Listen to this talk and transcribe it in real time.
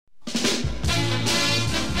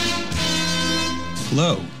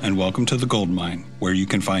Hello, and welcome to The Gold Mine, where you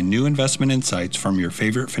can find new investment insights from your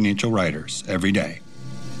favorite financial writers every day.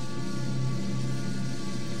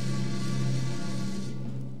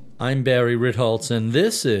 I'm Barry Ritholtz, and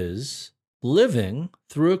this is Living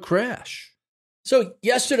Through a Crash. So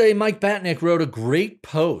yesterday, Mike Batnick wrote a great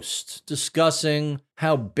post discussing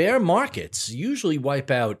how bear markets usually wipe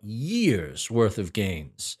out years' worth of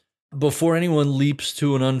gains. Before anyone leaps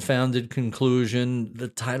to an unfounded conclusion, the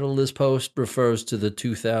title of this post refers to the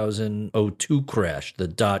 2002 crash, the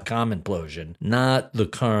dot-com implosion, not the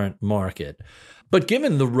current market. But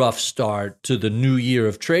given the rough start to the new year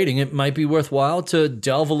of trading, it might be worthwhile to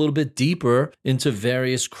delve a little bit deeper into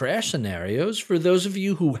various crash scenarios for those of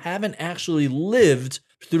you who haven't actually lived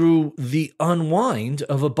through the unwind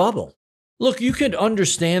of a bubble. Look, you could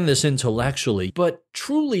understand this intellectually, but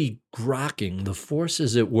truly grokking the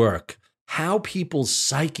forces at work, how people's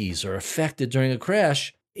psyches are affected during a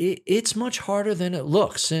crash, it's much harder than it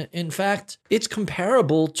looks. In fact, it's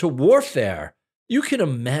comparable to warfare. You can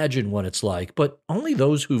imagine what it's like, but only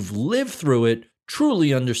those who've lived through it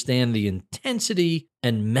truly understand the intensity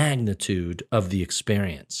and magnitude of the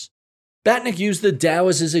experience. Batnick used the Dow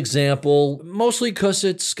as his example, mostly because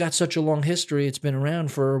it's got such a long history. It's been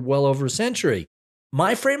around for well over a century.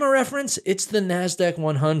 My frame of reference, it's the NASDAQ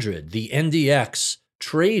 100, the NDX,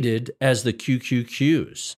 traded as the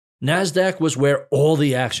QQQs. NASDAQ was where all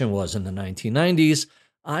the action was in the 1990s.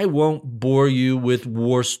 I won't bore you with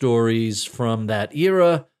war stories from that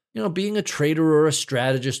era. Being a trader or a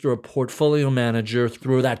strategist or a portfolio manager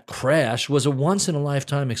through that crash was a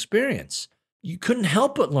once-in-a-lifetime experience. You couldn't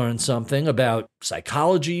help but learn something about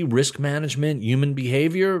psychology, risk management, human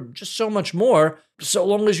behavior, just so much more, so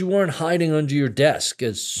long as you weren't hiding under your desk,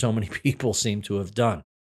 as so many people seem to have done.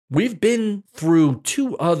 We've been through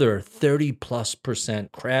two other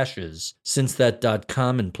 30+% crashes since that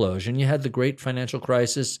dot-com implosion. You had the great financial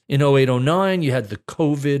crisis in 08-09. You had the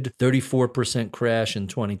COVID 34% crash in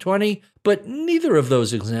 2020. But neither of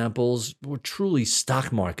those examples were truly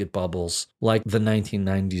stock market bubbles like the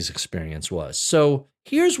 1990s experience was. So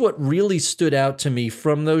here's what really stood out to me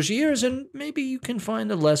from those years, and maybe you can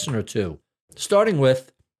find a lesson or two. Starting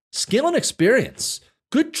with skill and experience.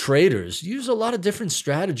 Good traders use a lot of different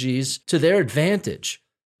strategies to their advantage.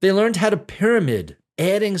 They learned how to pyramid,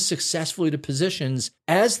 adding successfully to positions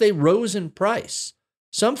as they rose in price.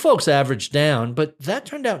 Some folks averaged down, but that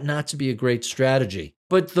turned out not to be a great strategy.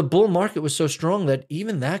 But the bull market was so strong that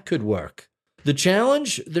even that could work. The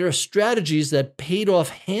challenge? There are strategies that paid off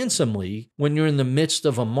handsomely when you're in the midst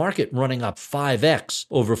of a market running up 5x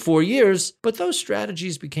over 4 years, but those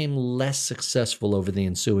strategies became less successful over the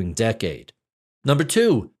ensuing decade. Number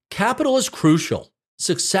 2, capital is crucial.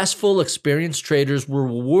 Successful, experienced traders were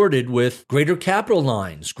rewarded with greater capital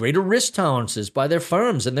lines, greater risk tolerances by their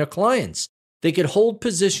firms and their clients. They could hold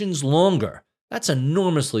positions longer. That's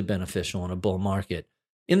enormously beneficial in a bull market.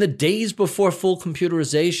 In the days before full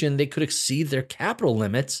computerization, they could exceed their capital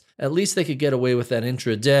limits. At least they could get away with that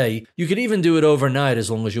intraday. You could even do it overnight as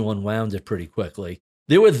long as you unwound it pretty quickly.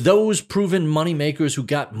 There were those proven moneymakers who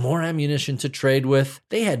got more ammunition to trade with.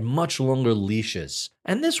 They had much longer leashes.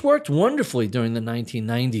 And this worked wonderfully during the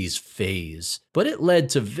 1990s phase, but it led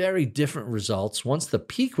to very different results once the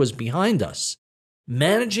peak was behind us.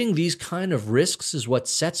 Managing these kind of risks is what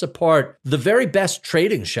sets apart the very best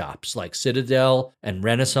trading shops like Citadel and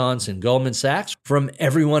Renaissance and Goldman Sachs from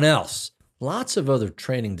everyone else. Lots of other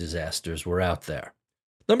trading disasters were out there.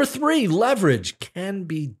 Number 3, leverage can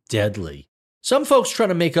be deadly. Some folks try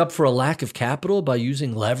to make up for a lack of capital by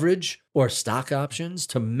using leverage or stock options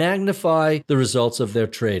to magnify the results of their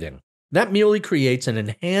trading. That merely creates an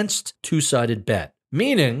enhanced two-sided bet,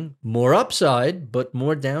 meaning more upside but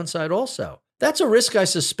more downside also. That's a risk I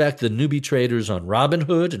suspect the newbie traders on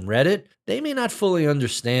Robinhood and Reddit, they may not fully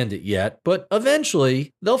understand it yet, but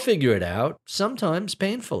eventually they'll figure it out, sometimes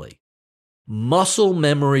painfully. Muscle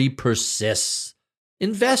memory persists.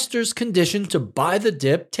 Investors conditioned to buy the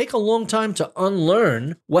dip take a long time to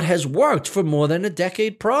unlearn what has worked for more than a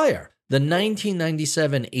decade prior. The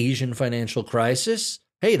 1997 Asian financial crisis,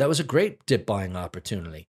 that was a great dip buying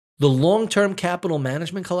opportunity. The long-term capital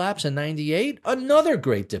management collapse in 98, another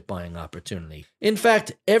great dip buying opportunity. In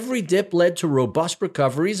fact, every dip led to robust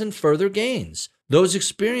recoveries and further gains. Those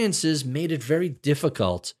experiences made it very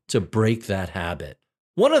difficult to break that habit.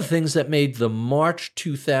 One of the things that made the March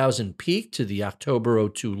 2000 peak to the October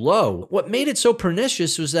 02 low, what made it so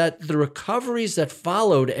pernicious was that the recoveries that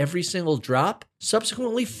followed every single drop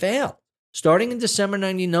subsequently failed. Starting in December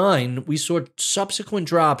 99, we saw subsequent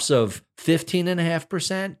drops of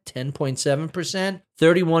 15.5%, 10.7%,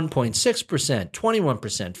 31.6%,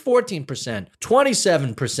 21%, 14%,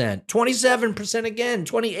 27%, 27% again,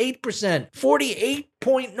 28%,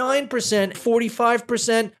 48.9%,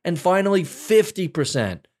 45%, and finally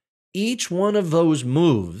 50%. Each one of those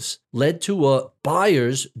moves led to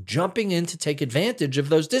buyers jumping in to take advantage of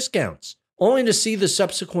those discounts, only to see the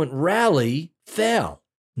subsequent rally fail.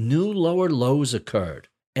 New lower lows occurred,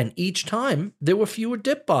 and each time there were fewer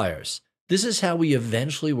dip buyers. This is how we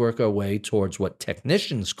eventually work our way towards what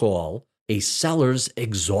technicians call a seller's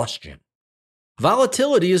exhaustion.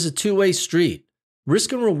 Volatility is a two-way street.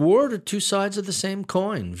 Risk and reward are two sides of the same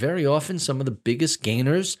coin. Very often, some of the biggest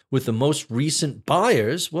gainers with the most recent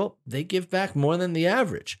buyers, well, they give back more than the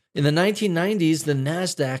average. In the 1990s, the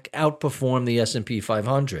NASDAQ outperformed the S&P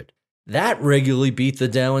 500. That regularly beat the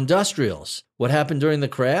Dow Industrials. What happened during the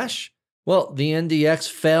crash? Well, the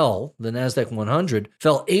NDX fell, the NASDAQ 100,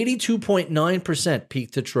 fell 82.9%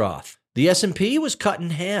 peak to trough. The S&P was cut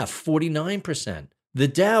in half, 49%. The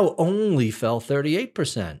Dow only fell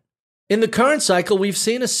 38%. In the current cycle, we've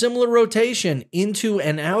seen a similar rotation into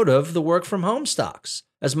and out of the work-from-home stocks.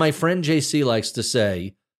 As my friend JC likes to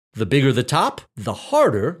say, the bigger the top, the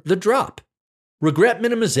harder the drop. Regret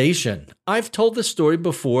minimization. I've told this story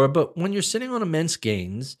before, but when you're sitting on immense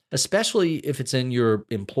gains, especially if it's in your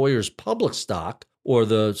employer's public stock or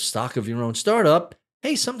the stock of your own startup,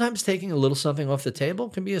 hey, sometimes taking a little something off the table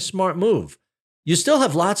can be a smart move. You still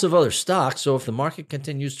have lots of other stocks, so if the market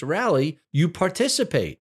continues to rally, you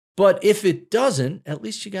participate. But if it doesn't, at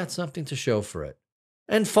least you got something to show for it.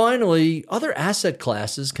 And finally, other asset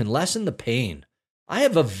classes can lessen the pain. I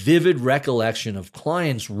have a vivid recollection of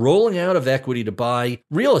clients rolling out of equity to buy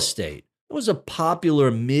real estate. It was a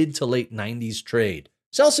popular mid to late 90s trade.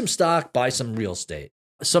 Sell some stock, buy some real estate.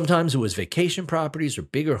 Sometimes it was vacation properties or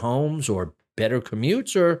bigger homes or better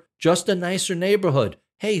commutes or just a nicer neighborhood.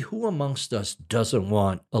 Hey, who amongst us doesn't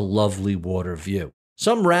want a lovely water view?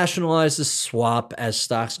 Some rationalized the swap as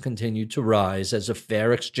stocks continued to rise as a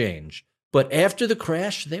fair exchange. But after the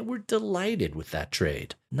crash, they were delighted with that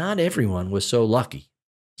trade. Not everyone was so lucky.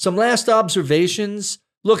 Some last observations.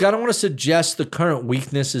 Look, I don't want to suggest the current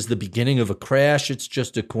weakness is the beginning of a crash. It's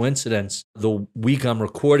just a coincidence. The week I'm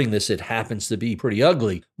recording this, it happens to be pretty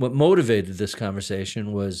ugly. What motivated this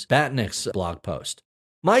conversation was Batnick's blog post.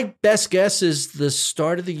 My best guess is the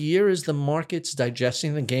start of the year is the markets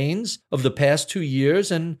digesting the gains of the past 2 years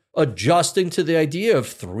and adjusting to the idea of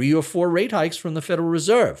 3 or 4 rate hikes from the Federal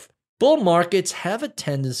Reserve. Bull markets have a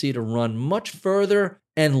tendency to run much further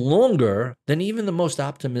and longer than even the most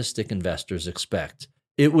optimistic investors expect.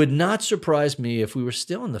 It would not surprise me if we were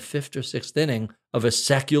still in the 5th or 6th inning of a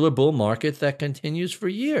secular bull market that continues for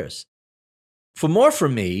years. For more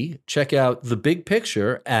from me, check out The Big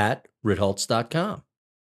Picture at ritholtz.com.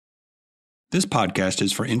 This podcast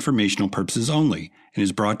is for informational purposes only and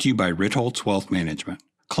is brought to you by Ritholtz Wealth Management.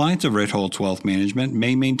 Clients of Ritholtz Wealth Management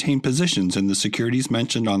may maintain positions in the securities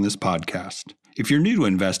mentioned on this podcast. If you're new to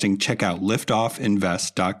investing, check out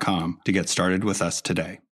liftoffinvest.com to get started with us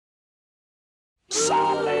today.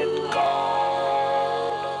 Solid gold.